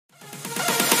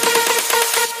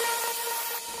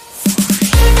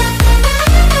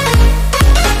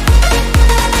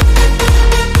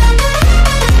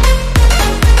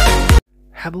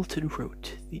Hamilton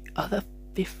wrote the other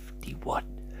 51.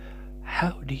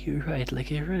 How do you write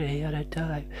like you're running out of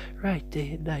time? Write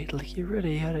day and night like you're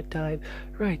running out of time.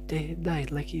 Write day and night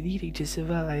like you're needing to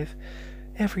survive.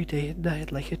 Every day and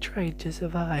night like you're trying to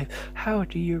survive. How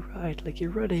do you write like you're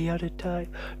running out of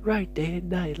time? Write day and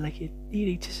night like you're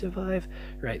needing to survive.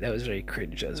 Right, that was very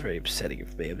cringe. That was very upsetting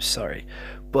of me. I'm sorry,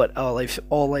 but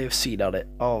all I have seen on it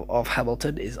of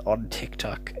Hamilton is on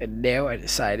TikTok, and now I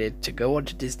decided to go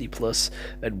onto Disney Plus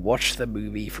and watch the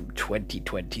movie from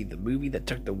 2020, the movie that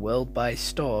took the world by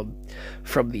storm,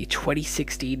 from the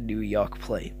 2016 New York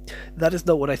play. That is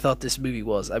not what I thought this movie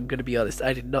was. I'm gonna be honest.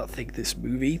 I did not think this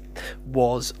movie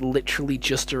was literally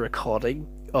just a recording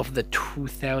of the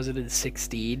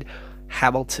 2016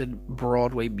 Hamilton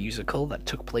Broadway musical that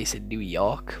took place in New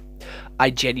York. I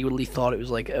genuinely thought it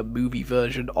was like a movie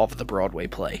version of the Broadway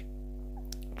play.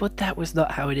 But that was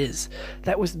not how it is.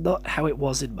 That was not how it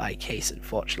was in my case,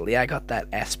 unfortunately. I got that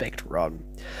aspect wrong.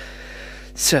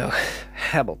 So,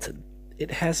 Hamilton.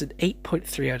 It has an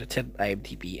 8.3 out of 10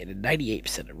 IMDb and a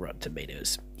 98% on Rotten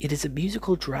Tomatoes. It is a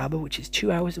musical drama which is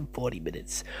 2 hours and 40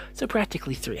 minutes, so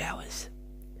practically 3 hours.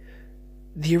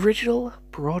 The original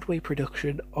Broadway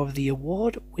production of the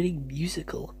award-winning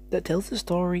musical that tells the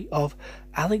story of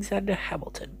Alexander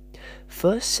Hamilton,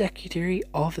 first Secretary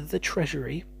of the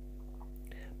Treasury,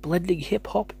 blending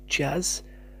hip-hop, jazz,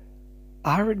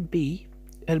 R&B,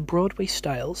 and Broadway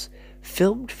styles,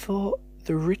 filmed for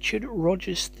the Richard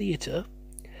Rogers Theatre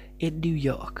in New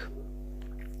York.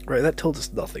 Right, that told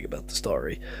us nothing about the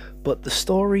story, but the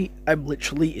story,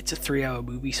 it's a 3-hour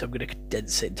movie, so I'm going to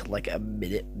condense it into like a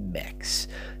minute max.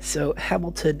 So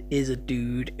Hamilton is a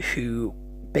dude who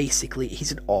basically,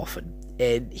 he's an orphan,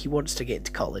 and he wants to get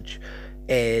into college,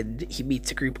 and he meets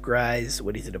a group of guys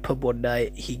when he's in a pub one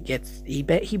night. He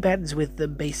bands with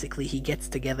them. Basically, he gets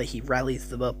together, he rallies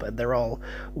them up, and they're all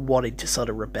wanting to sort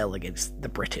of rebel against the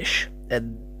British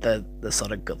and the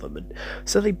sort of government.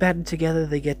 So they band together,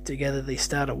 they get together, they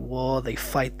start a war, they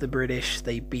fight the British,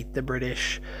 they beat the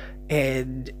British,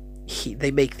 and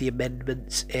they make the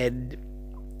amendments, and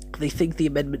they think the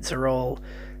amendments are all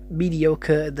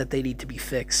mediocre and that they need to be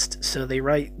fixed. So they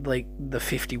write like the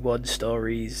 51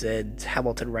 stories, and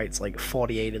Hamilton writes like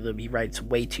 48 of them. He writes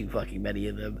way too fucking many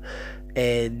of them,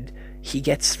 and he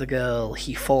gets the girl,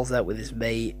 he falls out with his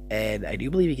mate, and I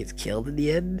do believe he gets killed in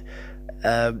the end.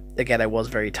 Again, I was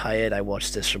very tired. I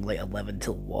watched this from like 11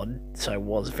 till 1, so I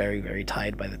was very, very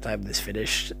tired by the time this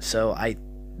finished. So I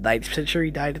 90% sure he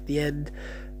died at the end,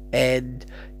 and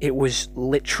it was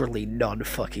literally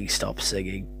non-fucking stop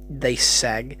singing. They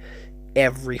sang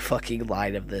every fucking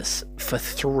line of this for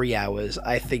 3 hours.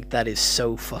 I think that is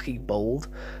so fucking bold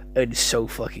and so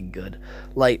fucking good.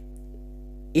 Like,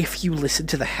 if you listen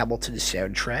to the Hamilton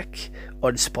soundtrack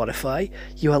on Spotify,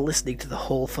 you are listening to the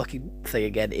whole fucking thing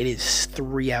again. It is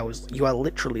 3 hours. You are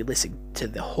literally listening to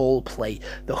the whole play,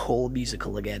 the whole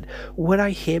musical again. When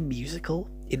I hear musical,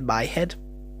 in my head,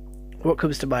 what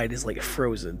comes to mind is like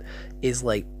Frozen, is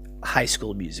like High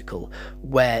School Musical,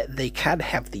 where they can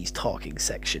have these talking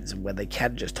sections and where they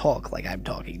can just talk like I'm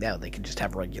talking now. They can just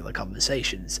have regular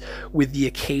conversations with the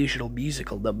occasional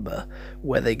musical number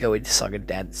where they go into song and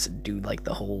dance and do like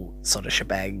the whole sort of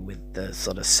shebang with the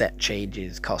sort of set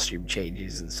changes, costume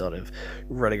changes, and sort of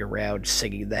running around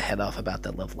singing their head off about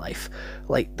their love life.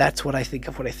 Like, that's what I think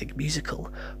of when I think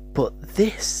musical. But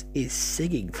this is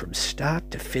singing from start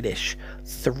to finish,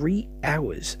 3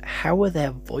 hours. How are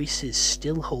their voices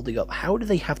still holding up? How do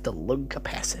they have the lung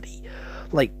capacity?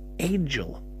 Like,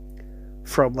 Angel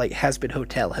from like Has Been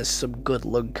Hotel has some good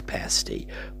lung capacity,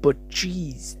 but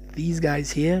geez, these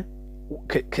guys here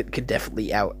could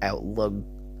definitely out lung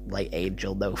like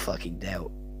Angel, no fucking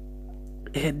doubt.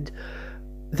 And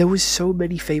there was so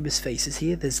many famous faces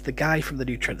here. There's the guy from the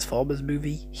new Transformers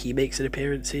movie. He makes an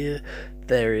appearance here.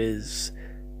 There is,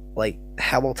 like,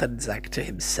 Hamilton's actor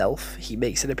himself. He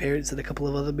makes an appearance in a couple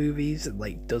of other movies and,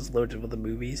 like, does loads of other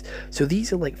movies. So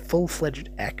these are, like, full-fledged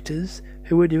actors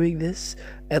who are doing this.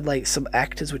 And, like, some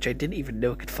actors which I didn't even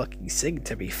know could fucking sing,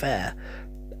 to be fair.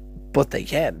 But they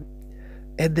can.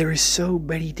 And there is so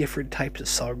many different types of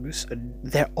songs, and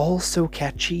they're all so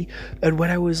catchy. And when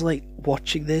I was, like,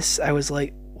 watching this, I was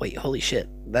like, wait, holy shit,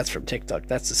 that's from TikTok.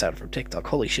 That's the sound from TikTok.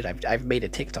 Holy shit, I've made a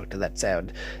TikTok to that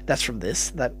sound. That's from this.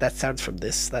 That sounds from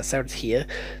this. That sounds here.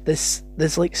 There's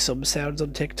like some sounds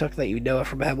on TikTok that you know are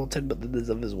from Hamilton, but then there's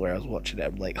others where I was watching it,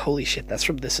 I'm like, holy shit, that's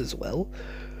from this as well.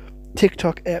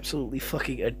 TikTok absolutely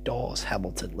fucking adores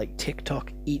Hamilton. Like,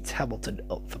 TikTok eats Hamilton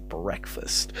up for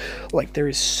breakfast. Like, there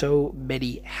is so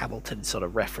many Hamilton sort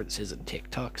of references and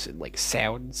TikToks and, like,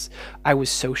 sounds. I was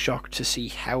so shocked to see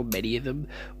how many of them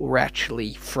were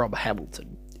actually from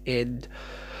Hamilton. And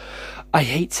I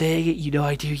hate saying it, you know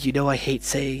I do, you know I hate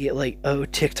saying it, like, oh,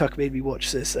 TikTok made me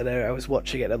watch this, and I was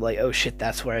watching it, and I'm like, oh shit,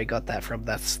 that's where I got that from,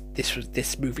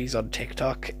 this movie's on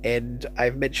TikTok, and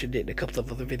I've mentioned it in a couple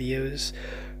of other videos,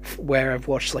 where I've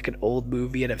watched, like, an old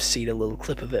movie, and I've seen a little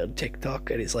clip of it on TikTok,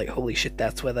 and it's like, holy shit,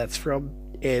 that's where that's from,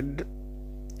 and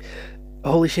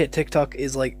holy shit, TikTok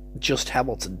is like just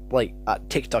Hamilton. Like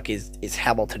TikTok is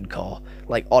Hamilton core.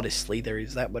 Like honestly, there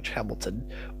is that much Hamilton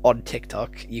on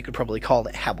TikTok. You could probably call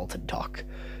it Hamilton talk.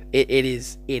 It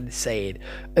is insane.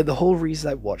 And the whole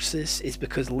reason I watch this is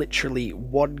because literally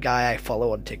one guy I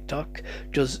follow on TikTok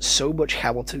does so much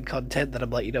Hamilton content that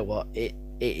I'm like, you know what,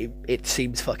 it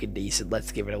seems fucking decent.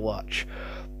 Let's give it a watch.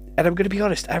 And I'm gonna be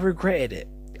honest, I regretted it.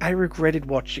 I regretted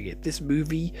watching it. This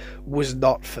movie was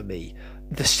not for me.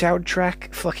 The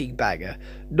soundtrack, fucking banger.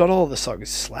 Not all the songs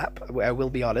slap, I will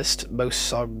be honest. Most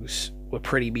songs were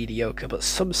pretty mediocre, but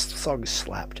some songs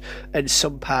slapped, and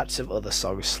some parts of other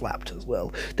songs slapped as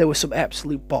well. There were some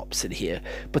absolute bops in here,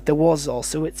 but there was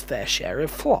also its fair share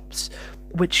of flops,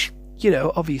 which, you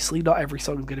know, obviously not every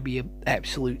song is going to be an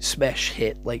absolute smash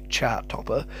hit, like chart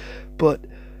topper, but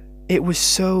it was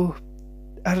so,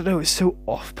 I don't know, it's so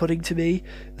off-putting to me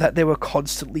that they were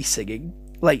constantly singing.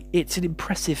 Like, it's an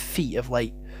impressive feat of,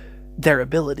 like, their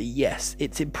ability, yes.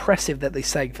 It's impressive that they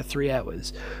sang for 3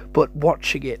 hours, but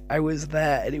watching it, I was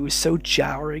there, and it was so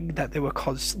jarring that they were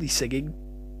constantly singing.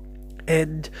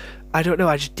 And, I don't know,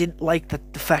 I just didn't like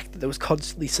the fact that there was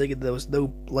constantly singing, there was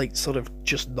no, like, sort of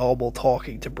just normal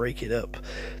talking to break it up.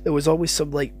 There was always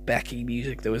some, like, backing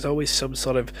music, there was always some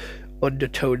sort of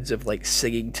undertones of, like,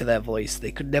 singing to their voice.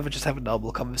 They could never just have a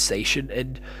normal conversation,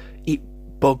 and it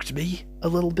bugged me a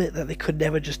little bit that they could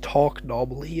never just talk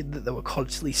normally and that they were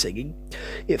constantly singing.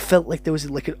 It felt like there was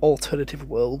like an alternative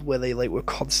world where they like were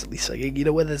constantly singing. You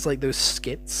know, where there's like those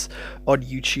skits on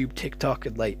YouTube, TikTok,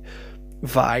 and like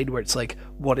Vine where it's like,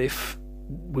 what if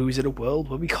we was in a world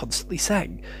where we constantly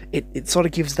sang? It sort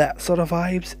of gives that sort of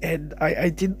vibes, and I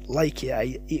didn't like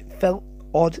it. It felt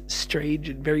odd, strange,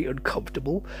 and very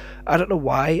uncomfortable. I don't know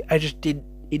why, I just didn't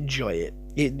enjoy it.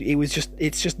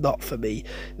 It's just not for me.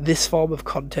 This form of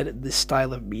content and this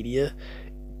style of media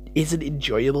isn't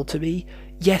enjoyable to me.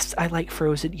 Yes, I like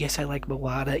Frozen, yes, I like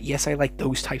Moana, yes, I like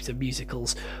those types of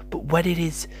musicals, but when it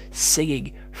is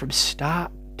singing from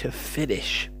start to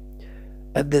finish,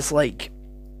 and there's like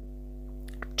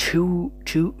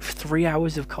 3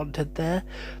 hours of content there,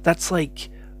 that's like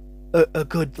a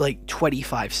good like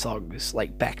 25 songs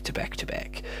like back to back to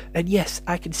back. And yes,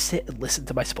 I can sit and listen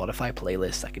to my Spotify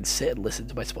playlist, I can sit and listen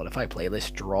to my Spotify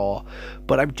playlist draw,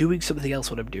 but I'm doing something else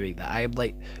when I'm doing that. I am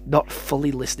like not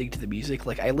fully listening to the music.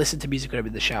 Like, I listen to music when I'm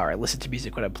in the shower, I listen to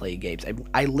music when I'm playing games,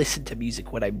 I listen to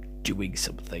music when I'm doing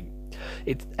something.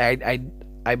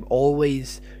 I'm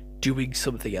always doing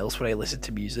something else when I listen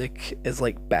to music as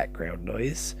like background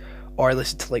noise, or I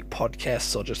listen to like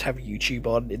podcasts, or just have YouTube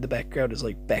on in the background as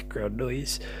like background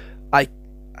noise. I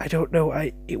don't know.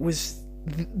 I don't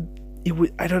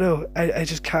know. I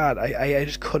just can't. I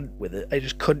just couldn't with it. I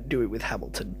just couldn't do it with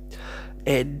Hamilton.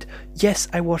 And yes,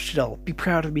 I watched it all. Be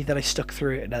proud of me that I stuck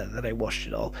through it and that I watched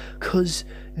it all. Because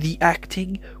the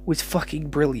acting was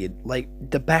fucking brilliant. Like,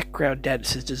 the background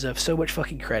dancers deserve so much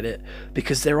fucking credit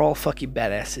because they're all fucking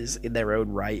badasses in their own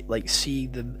right. Like,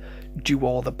 seeing them do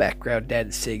all the background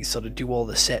dancing, sort of do all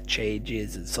the set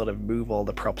changes and sort of move all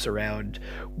the props around,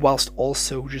 whilst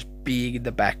also just being in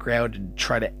the background and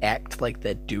trying to act like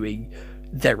they're doing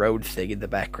their own thing in the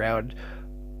background.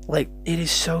 Like, it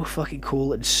is so fucking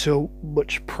cool, and so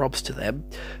much props to them,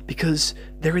 because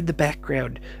they're in the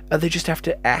background and they just have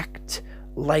to act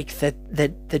like that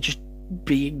they're just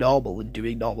being normal and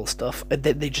doing normal stuff, and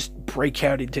then they just break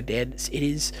out into dance. It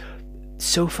is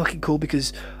so fucking cool,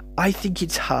 because I think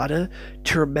it's harder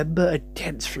to remember a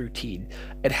dance routine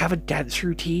and have a dance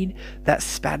routine that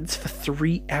spans for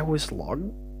 3 hours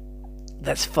long.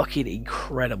 That's fucking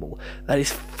incredible. That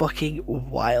is fucking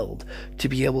wild to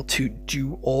be able to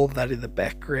do all that in the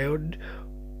background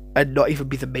and not even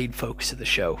be the main focus of the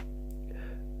show.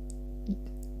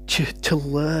 To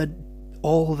learn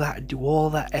all that and do all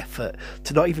that effort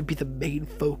to not even be the main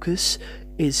focus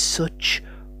is such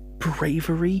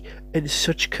bravery and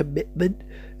such commitment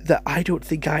that I don't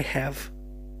think I have.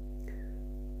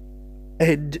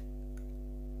 And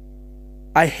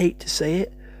I hate to say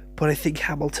it, but I think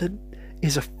Hamilton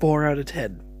is a 4 out of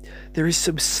 10. There is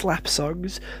some slap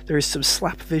songs, there is some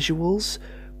slap visuals,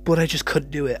 but I just couldn't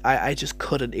do it. I just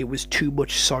couldn't. It was too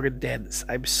much song and dance.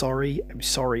 I'm sorry,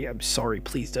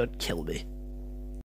 please don't kill me.